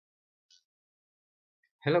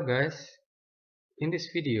Hello guys, in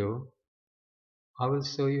this video I will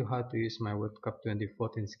show you how to use my World Cup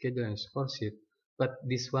 2014 schedule and score sheet, but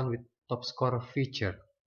this one with top scorer feature.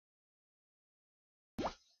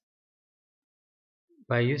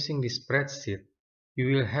 By using this spreadsheet,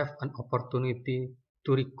 you will have an opportunity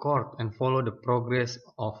to record and follow the progress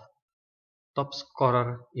of top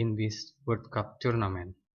scorer in this World Cup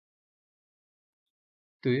tournament.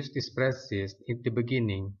 To use this spreadsheet in the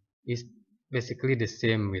beginning is basically the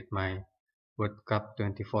same with my World Cup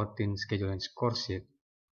 2014 schedule and score sheet.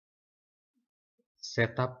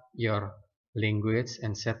 Set up your language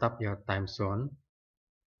and set up your time zone,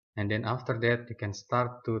 and then after that you can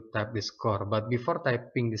start to type the score. But before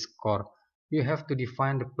typing the score, you have to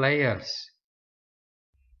define the players.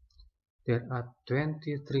 There are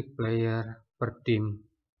 23 players per team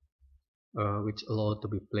which allowed to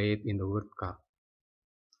be played in the World Cup.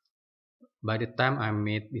 By the time I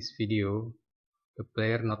made this video, the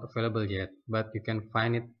player not available yet, but you can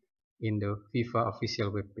find it in the FIFA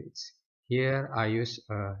official webpage. Here I use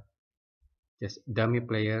just dummy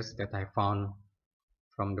players that I found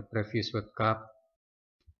from the previous World Cup,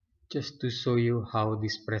 just to show you how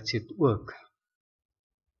this spreadsheet work.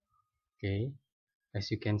 Okay,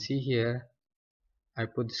 as you can see here, I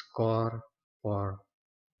put the score for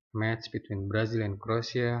match between Brazil and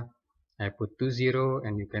Croatia. I put 2-0,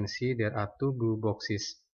 and you can see there are two blue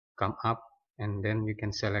boxes come up, and then you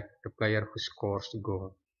can select the player who scores the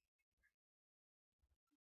goal.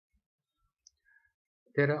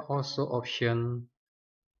 There are also options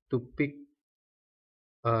to pick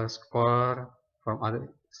a score from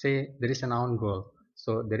other. Say there is an own goal,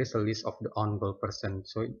 so there is a list of the own goal person,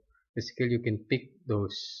 so basically you can pick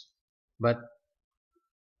those, but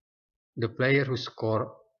the player who scored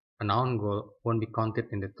an own goal won't be counted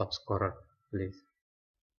in the top scorer list.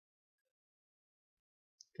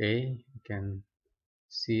 Okay, you can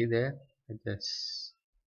see that. I just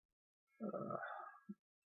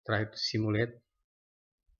try to simulate.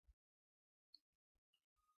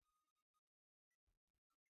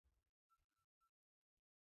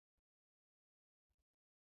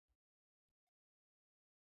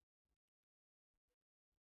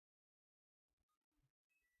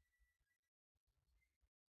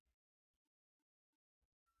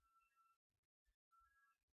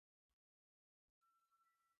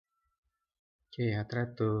 Okay, I try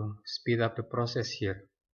to speed up the process here.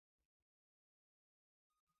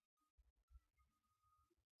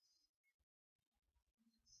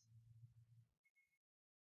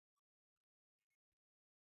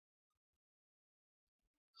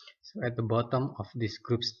 So at the bottom of this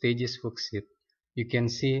group stages worksheet, you can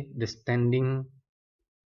see the standing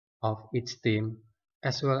of each team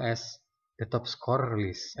as well as the top scorer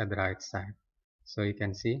list at the right side. So you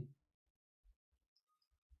can see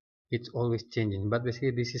it's always changing, but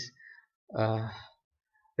basically this is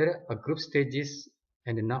there are group stages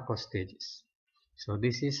and the knockout stages. So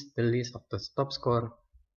this is the list of the top score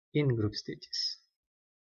in group stages.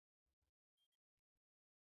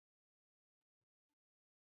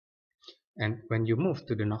 And when you move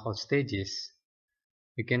to the knockout stages,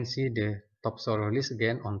 you can see the top scorer list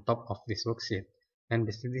again on top of this worksheet. And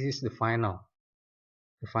basically this is the final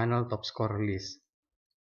top scorer list.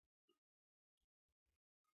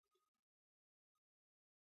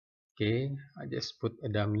 Okay, I just put a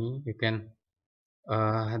dummy. You can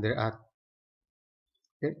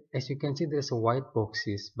as you can see, there's a white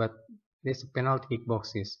boxes, but there's a penalty kick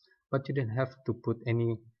boxes, but you don't have to put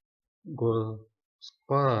any goal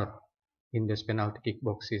scorer in those penalty kick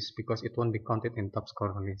boxes because it won't be counted in top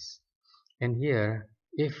scorer list. And here,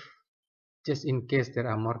 if just in case there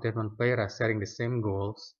are more than one player sharing the same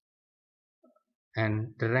goals,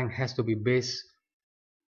 and the rank has to be based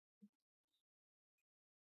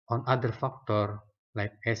on other factor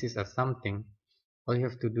like assist or something, all you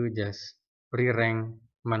have to do is just re-rank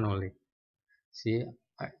manually. See,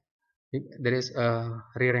 there is a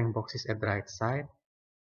re-rank boxes at the right side.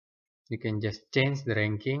 You can just change the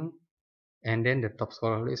ranking, and then the top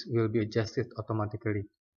scorer list will be adjusted automatically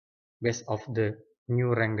based off the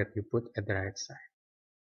new rank that you put at the right side.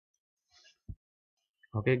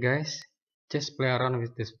 Okay guys, just play around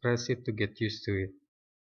with the spreadsheet to get used to it.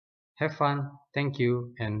 Have fun, thank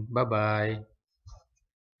you, and bye bye.